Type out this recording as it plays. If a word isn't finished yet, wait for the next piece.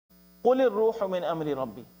قُلِ الرُّوحُ مِنْ أَمْرِ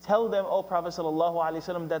رَبِّي. Tell them, O Prophet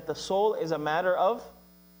ﷺ, that the soul is a matter of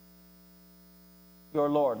your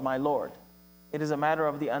Lord, my Lord. It is a matter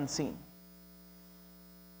of the unseen.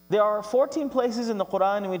 There are 14 places in the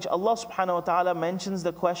Quran in which Allah subhanahu wa ta'ala mentions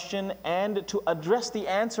the question, and to address the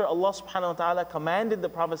answer, Allah subhanahu wa ta'ala commanded the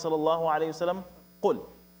Prophet sallallahu alayhi wa sallam, قُلْ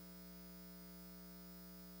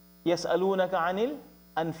يَسْأَلُونَكَ عَنِ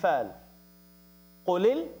الْأَنْفَالِ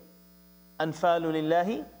قُلِ الْأَنْفَالُ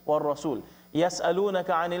لِلَّهِ وَالرَّسُولِ يَسْأَلُونَكَ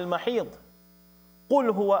عَنِ الْمَحِيضِ قُلْ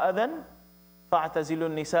هُوَ أَذًى فَاعْتَزِلُوا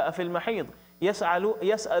النِّسَاءَ فِي الْمَحِيضِ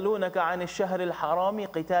يَسْأَلُونَكَ عَنِ الشَّهْرِ الْحَرَامِ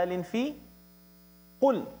قِتَالٍ فِي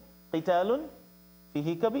قُلْ قِتَالٌ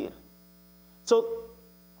فِيهِ كَبِيرٌ. So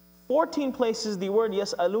 14 places the word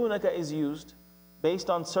يَسْأَلُونَكَ is used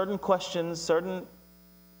based on certain questions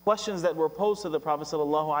that were posed to the Prophet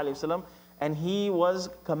ﷺ, and he was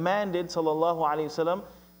commanded ﷺ,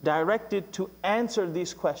 directed to answer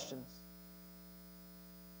these questions.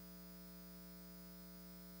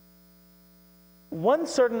 One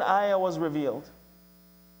certain ayah was revealed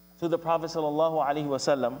to the Prophet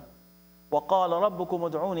ﷺ, وَقَالَ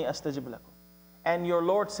رَبُّكُمْ أُدْعُونِي أَسْتَجِبْ لَكُمْ. And your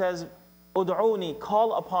Lord says, "Ud'uni,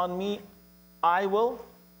 call upon me, I will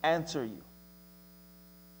answer you."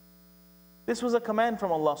 This was a command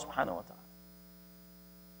from Allah subhanahu wa ta'ala.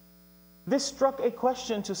 This struck a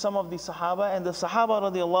question to some of the Sahaba, and the Sahaba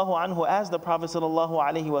radiallahu anhu asked the Prophet sallallahu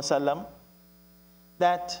alaihi wasallam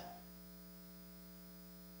that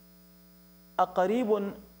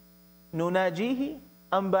أَقَرِيبٌ نُنَاجِيهِ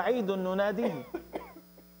أَمْ بَعِيدٌ نُنَادِيهِ.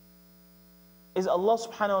 Is Allah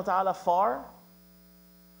subhanahu wa ta'ala far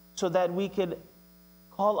so that we could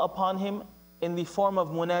call upon Him in the form of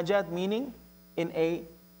munajat, meaning in a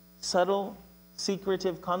subtle,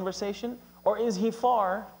 secretive conversation? Or is He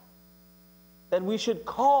far that we should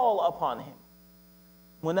call upon Him?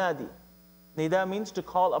 Munadi. Nida means to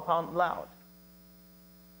call upon loud.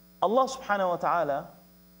 Allah subhanahu wa ta'ala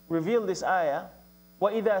revealed this ayah,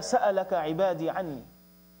 وَإِذَا سَأَلَكَ عِبَادِي عَنِّي.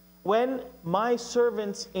 When my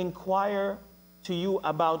servants inquire to you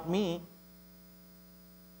about me,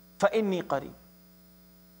 فَإِنِّي قَرِيبٌ.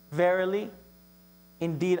 Verily,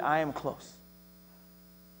 indeed I am close.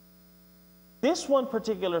 This one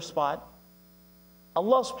particular spot,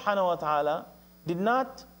 Allah subhanahu wa ta'ala did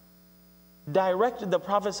not direct the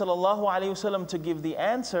Prophet sallallahu alaihi wasallam to give the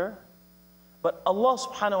answer, but Allah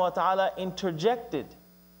subhanahu wa ta'ala interjected.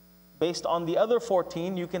 Based on the other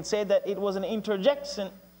 14, you can say that it was an interjection.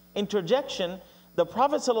 The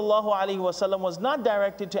Prophet ﷺ was not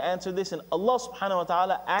directed to answer this, and Allah subhanahu wa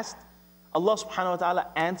ta'ala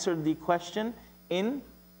answered the question in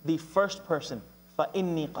the first person.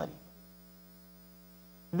 فَإِنِّي قَرِيبٌ.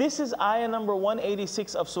 This is ayah number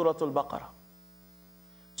 186 of Surah Al-Baqarah.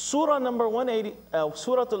 Surah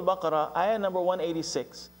Al-Baqarah, ayah number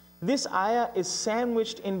 186. This ayah is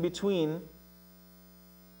sandwiched in between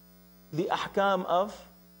the ahkam of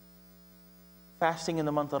fasting in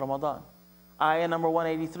the month of Ramadan. Ayah number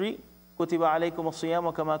 183, كُتِبَ عَلَيْكُمُ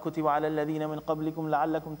الصِّيَامُ كَمَا كُتِبَ عَلَى الَّذِينَ مِنْ قَبْلِكُمْ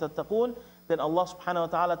لَعَلَّكُمْ تَتَّقُونَ. Then Allah subhanahu wa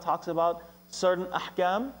ta'ala talks about certain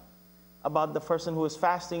ahkam, about the person who is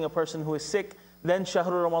fasting, a person who is sick. Then شَهْرُ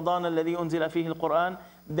رَمَضَانَ الَّذِي أُنزِلَ فِيهِ الْقُرْآنِ.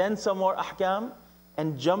 Then some more ahkam.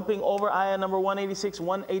 And jumping over ayah number 186,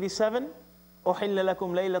 187, أُحِلَّ لَكُمْ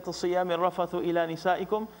لَيْلَةَ الصِّيَامِ الرَّفَثُ إِلَى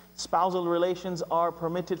نِسَائِكُمْ. Spousal relations are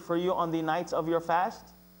permitted for you on the nights of your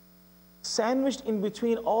fast. Sandwiched in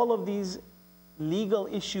between all of these legal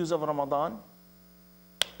issues of Ramadan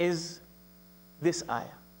is this ayah.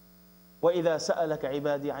 وَإِذَا سَأَلَكَ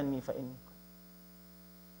عِبَادِي عَنِّي فَإِنِّي.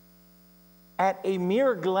 At a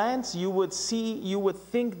mere glance, you would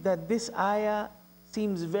think that this ayah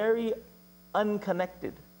seems very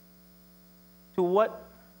unconnected to what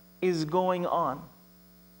is going on.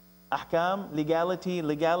 Ahkam,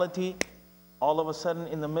 legality, all of a sudden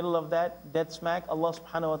in the middle of that, dead smack, Allah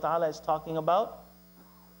subhanahu wa ta'ala is talking about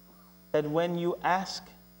that when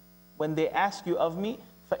they ask you of me,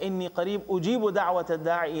 فَإِنِّي قَرِيبٌ أُجِيبُ دَعْوَةَ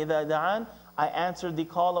الدَّاعِ إِذَا دَعَانِ. I answer the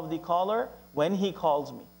call of the caller when he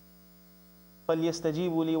calls me.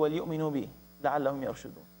 فَلْيَسْتَجِيبُوا لِي وَلْيُؤْمِنُوا بِي لَعَلَّهُمْ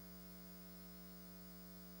يَرْشُدُونَ.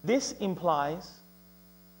 This implies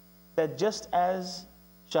that just as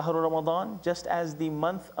Shahr Ramadan, just as the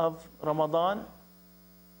month of Ramadan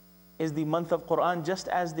is the month of Quran, just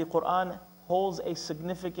as the Quran holds a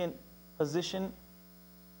significant position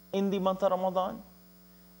in the month of Ramadan,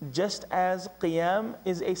 just as Qiyam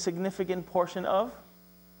is a significant portion of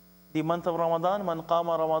the month of Ramadan, مَنْ قَامَ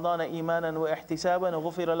رَمَضَانَ إِيمَانًا وَإِحْتِسَابًا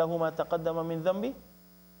غُفِرَ لَهُ مَا تَقَدَّمَ مِنْ ذَنْبِهِ.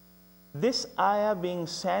 This ayah being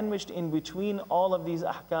sandwiched in between all of these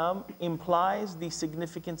ahkam implies the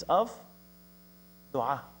significance of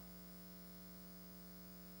dua.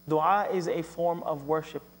 Dua is a form of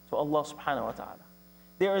worship to Allah subhanahu wa ta'ala.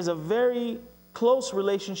 There is a very close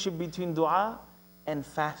relationship between dua and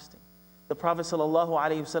fasting. The Prophet sallallahu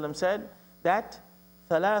alaihi wasallam said that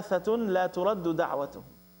ثَلَاثَةٌ لَا تُرَدُّ دَعْوَتُهُمْ.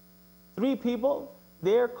 3 people,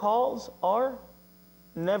 their calls are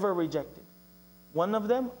never rejected. One of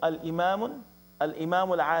them, al-Imam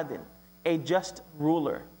al-Adil, a just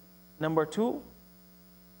ruler. Number 2,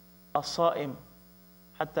 as-Sa'im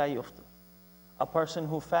hatta yuftir, a person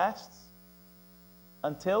who fasts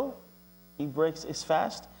until he breaks his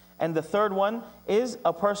fast. And the third one is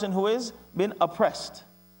a person who has been oppressed.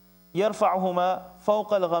 يَرْفَعُهُمَا فَوْقَ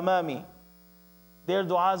الْغَمَامِ. Their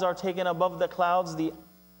du'as are taken above the clouds, the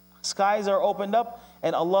skies are opened up,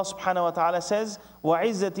 and Allah subhanahu wa ta'ala says,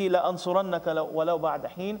 وَعِزَّتِي لَأَنصُرَنَّكَ وَلَوْ بَعْدَ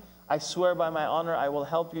حِينٍ. I swear by my honor, I will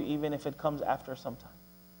help you even if it comes after some time.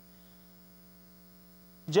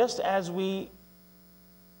 Just as we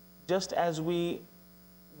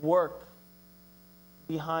work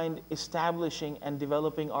behind establishing and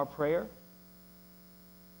developing our prayer,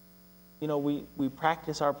 we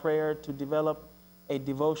practice our prayer to develop a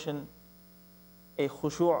devotion, a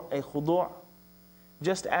khushu', a khudu'.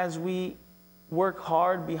 Just as we work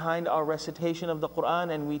hard behind our recitation of the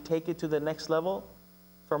Quran and we take it to the next level,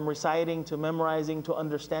 from reciting to memorizing to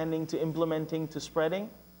understanding to implementing to spreading,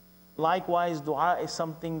 likewise dua is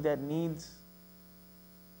something that needs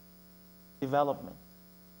development.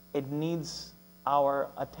 It needs our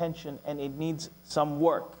attention and it needs some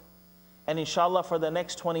work. And inshallah, for the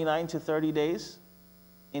next 29 to 30 days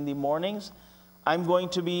in the mornings, I'm going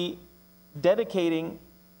to be dedicating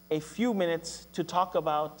a few minutes to talk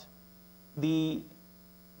about the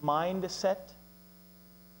mindset,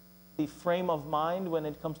 the frame of mind when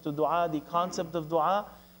it comes to dua, the concept of dua,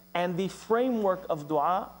 and the framework of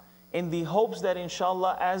dua, in the hopes that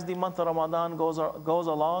inshallah, as the month of Ramadan goes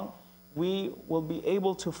along, we will be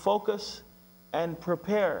able to focus and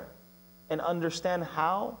prepare and understand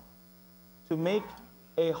how to make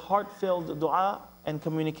a heart-filled dua and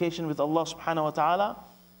communication with Allah subhanahu wa ta'ala.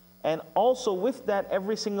 And also with that,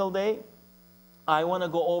 every single day, I want to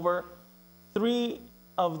go over 3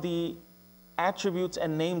 of the attributes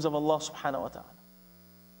and names of Allah subhanahu wa ta'ala.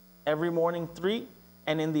 Every morning 3,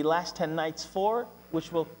 and in the last 10 nights 4,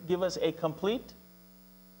 which will give us a complete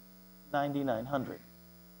 9,900.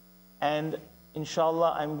 And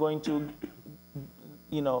inshallah, I'm going to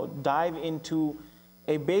dive into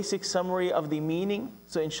a basic summary of the meaning.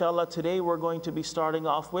 So inshallah, today we're going to be starting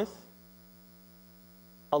off with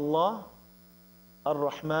Allah,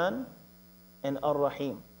 Ar-Rahman, and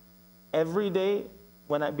Ar-Rahim. Every day,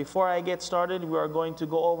 before I get started, we are going to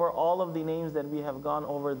go over all of the names that we have gone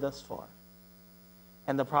over thus far.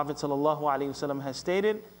 And the Prophet ﷺ has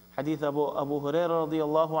stated, Hadith Abu Hurairah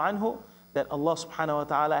radiyallahu anhu, that Allah subhanahu wa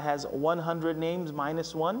ta'ala has 100 names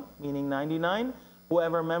minus 1, meaning 99.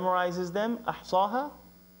 Whoever memorizes them, ahsaha,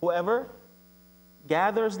 whoever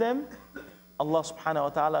gathers them, Allah subhanahu wa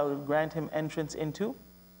ta'ala will grant him entrance into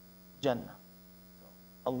Jannah. So,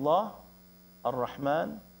 Allah,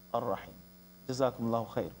 Ar-Rahman, Ar-Rahim. Jazakumullahu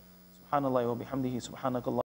khair. Subhanallah wa bihamdihi, subhanakallah.